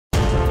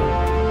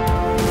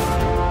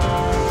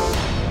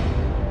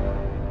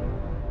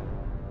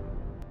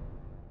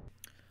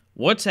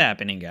What's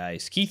happening,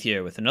 guys? Keith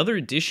here with another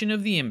edition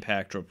of the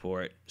Impact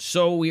Report.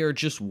 So we are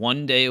just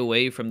one day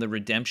away from the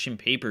Redemption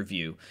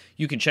pay-per-view.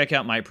 You can check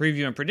out my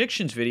preview and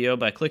predictions video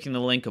by clicking the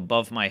link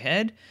above my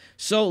head.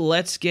 So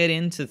let's get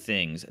into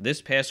things.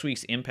 This past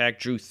week's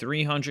Impact drew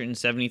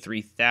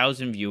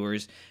 373,000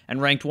 viewers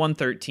and ranked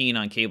 113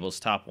 on cable's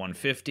top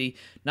 150.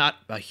 Not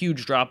a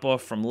huge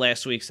drop-off from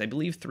last week's, I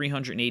believe,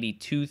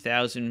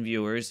 382,000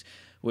 viewers,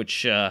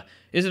 which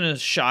isn't a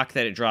shock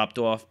that it dropped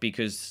off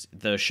because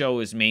the show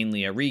is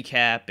mainly a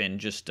recap and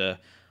just a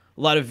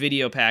lot of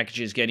video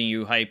packages getting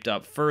you hyped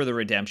up for the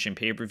Redemption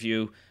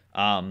pay-per-view.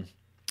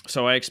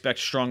 So I expect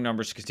strong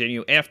numbers to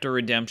continue after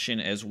Redemption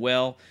as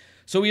well.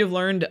 So we have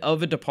learned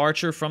of a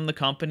departure from the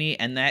company,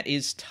 and that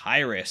is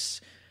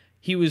Tyrus.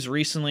 He was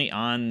recently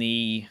on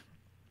the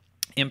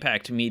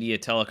Impact Media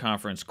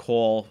teleconference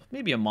call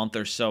maybe a month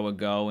or so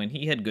ago, and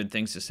he had good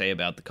things to say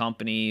about the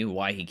company,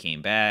 why he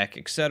came back,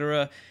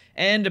 etc.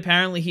 And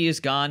apparently he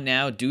is gone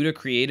now due to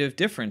creative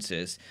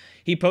differences.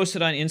 He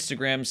posted on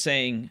Instagram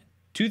saying,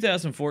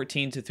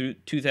 2014 to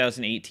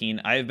 2018,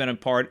 I have been a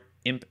part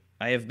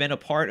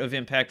of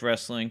Impact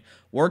Wrestling,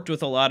 worked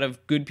with a lot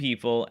of good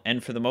people,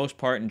 and for the most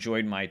part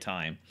enjoyed my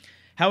time.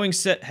 Having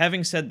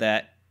said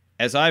that,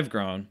 as I've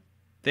grown,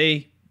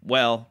 change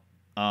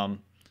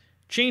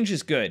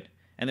is good.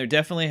 And there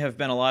definitely have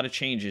been a lot of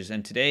changes,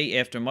 and today,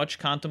 after much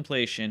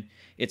contemplation,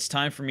 it's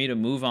time for me to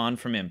move on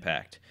from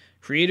Impact.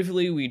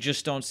 Creatively, we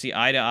just don't see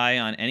eye to eye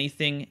on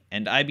anything,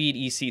 and I beat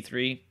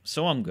EC3,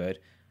 so I'm good.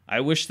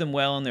 I wish them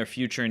well in their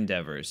future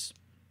endeavors.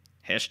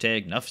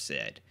 Hashtag enough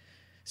said.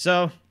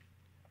 So,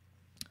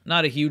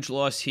 not a huge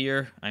loss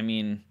here. I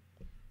mean,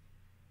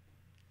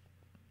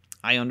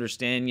 I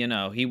understand,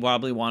 he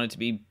probably wanted to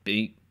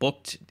be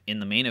booked in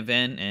the main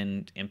event,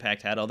 and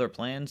Impact had other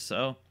plans,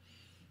 so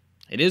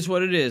it is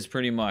what it is,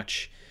 pretty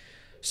much.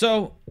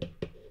 So,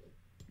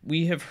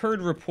 we have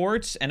heard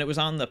reports, and it was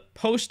on the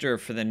poster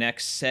for the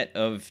next set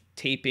of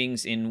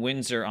tapings in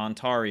Windsor,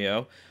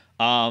 Ontario,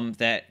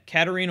 that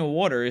Katarina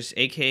Waters,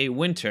 a.k.a.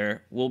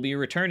 Winter, will be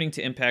returning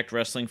to Impact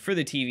Wrestling for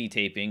the TV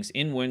tapings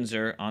in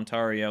Windsor,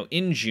 Ontario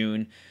in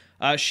June.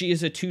 She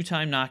is a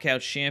two-time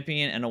Knockout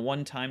champion and a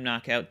one-time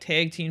Knockout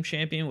Tag Team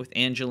champion with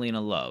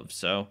Angelina Love.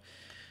 So,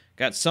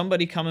 got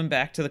somebody coming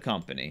back to the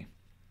company.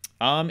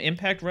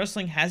 Impact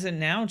Wrestling has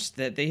announced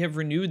that they have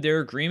renewed their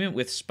agreement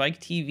with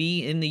Spike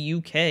TV in the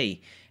UK,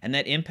 and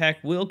that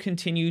Impact will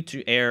continue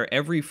to air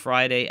every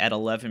Friday at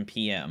 11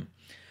 p.m.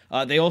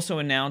 They also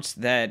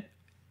announced that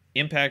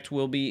Impact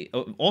will be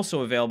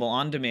also available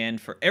on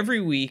demand for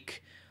every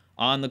week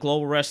on the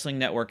Global Wrestling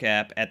Network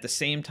app at the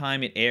same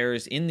time it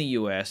airs in the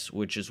US,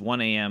 which is 1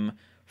 a.m.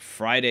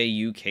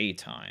 Friday UK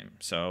time.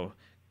 So,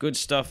 good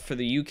stuff for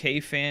the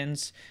UK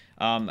fans.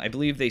 I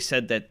believe they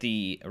said that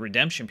the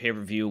Redemption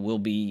pay-per-view will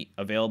be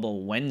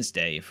available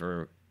Wednesday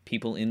for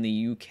people in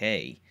the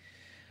UK.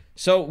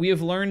 So we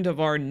have learned of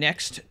our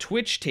next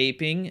Twitch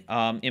taping.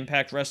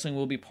 Impact Wrestling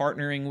will be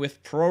partnering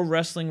with Pro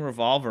Wrestling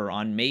Revolver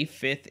on May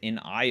 5th in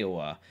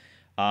Iowa.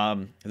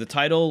 The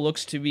title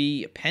looks to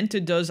be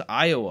Penta Does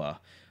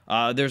Iowa.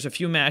 There's a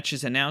few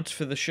matches announced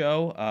for the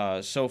show.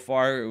 So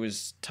far, it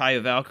was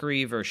Taya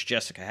Valkyrie versus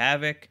Jessica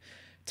Havoc,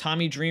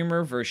 Tommy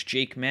Dreamer versus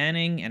Jake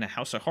Manning, and a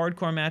House of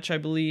Hardcore match, I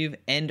believe,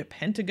 and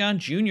Pentagon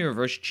Jr.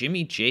 versus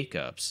Jimmy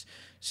Jacobs.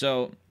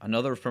 So,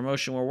 another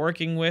promotion we're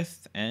working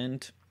with,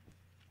 and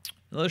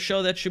another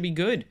show that should be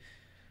good.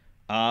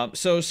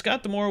 So,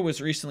 Scott D'Amore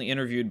was recently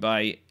interviewed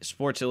by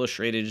Sports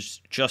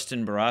Illustrated's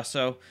Justin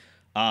Barrasso.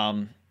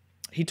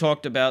 He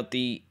talked about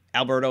the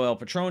Alberto El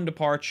Patron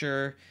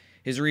departure,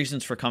 his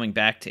reasons for coming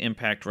back to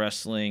Impact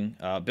Wrestling,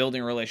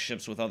 building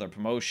relationships with other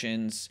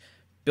promotions,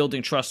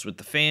 building trust with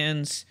the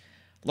fans,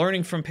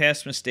 learning from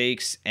past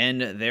mistakes, and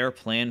their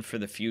plan for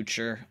the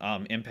future.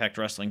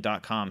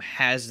 ImpactWrestling.com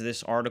has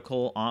this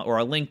article, or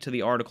a link to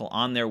the article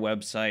on their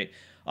website.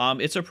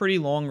 It's a pretty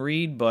long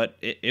read, but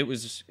it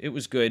was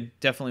good.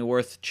 Definitely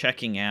worth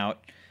checking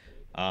out.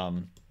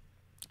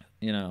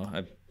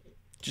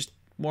 Just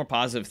more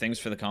positive things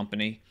for the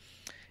company.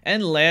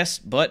 And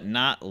last but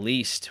not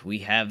least, we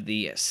have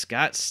the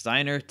Scott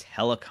Steiner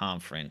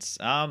teleconference.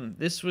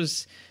 This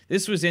was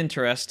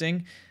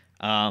interesting.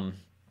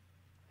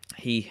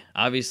 He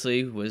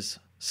obviously was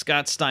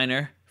Scott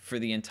Steiner for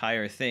the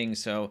entire thing,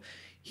 so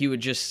he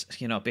would just,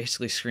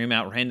 basically scream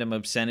out random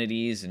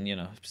obscenities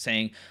and,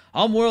 saying,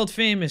 "I'm world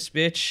famous,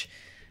 bitch."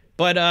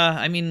 But,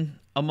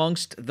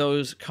 amongst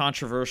those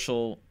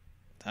controversial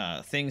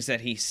things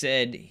that he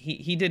said,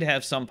 he did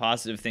have some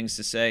positive things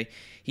to say.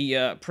 He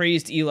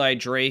praised Eli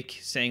Drake,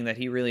 saying that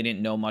he really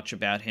didn't know much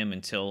about him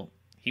until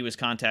he was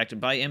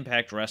contacted by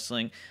Impact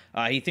Wrestling.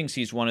 He thinks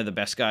he's one of the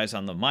best guys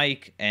on the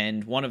mic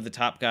and one of the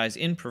top guys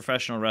in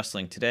professional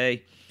wrestling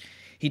today.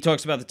 He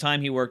talks about the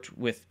time he worked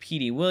with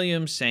Petey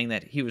Williams, saying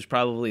that he was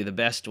probably the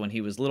best when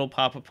he was Little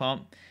Papa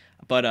Pump.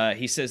 But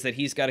he says that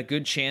he's got a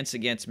good chance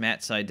against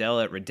Matt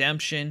Sydal at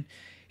Redemption.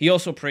 He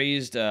also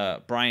praised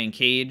Brian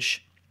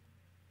Cage,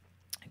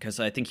 because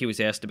I think he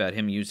was asked about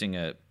him using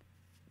a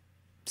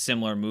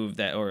similar move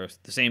or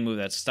the same move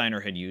that Steiner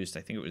had used.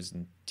 I think it was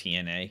in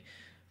TNA.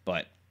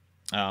 But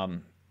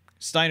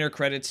Steiner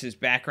credits his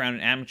background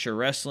in amateur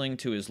wrestling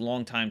to his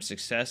longtime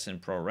success in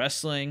pro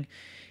wrestling.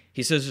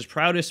 He says his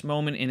proudest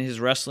moment in his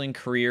wrestling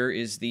career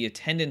is the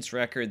attendance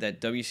record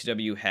that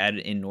WCW had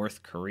in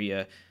North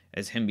Korea,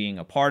 as him being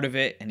a part of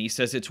it, and he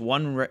says it's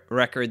one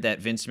record that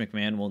Vince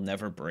McMahon will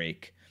never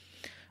break.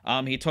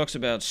 He talks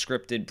about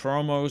scripted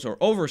promos or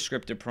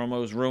over-scripted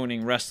promos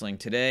ruining wrestling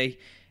today,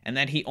 and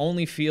that he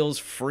only feels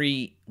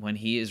free when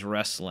he is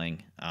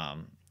wrestling.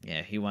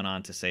 He went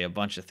on to say a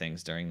bunch of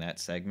things during that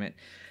segment.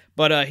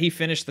 But he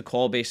finished the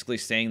call basically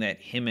saying that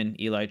him and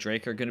Eli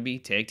Drake are going to be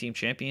tag team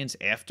champions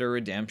after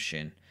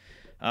Redemption.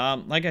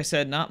 Like I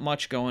said, not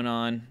much going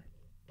on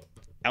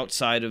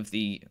outside of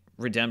the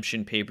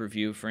Redemption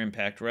pay-per-view for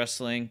Impact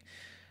Wrestling.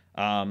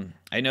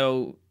 I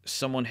know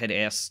someone had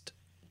asked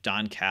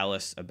Don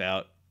Callis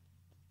about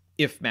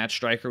if Matt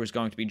Striker was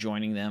going to be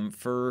joining them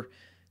for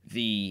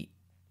the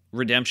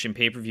Redemption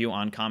pay-per-view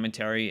on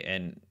commentary,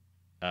 and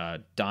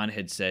Don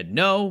had said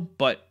no,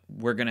 but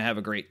we're going to have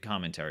a great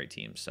commentary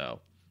team. So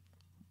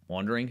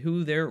wondering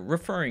who they're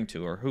referring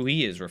to, or who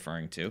he is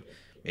referring to.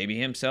 Maybe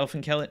himself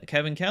and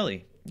Kevin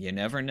Kelly. You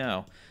never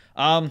know.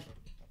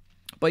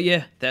 But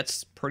yeah,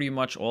 that's pretty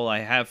much all I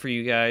have for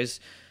you guys.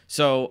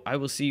 So I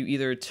will see you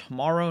either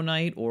tomorrow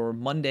night or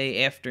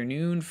Monday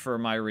afternoon for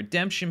my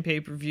Redemption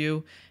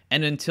pay-per-view.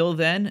 And until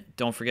then,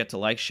 don't forget to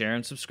like, share,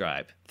 and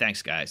subscribe.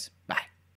 Thanks, guys. Bye.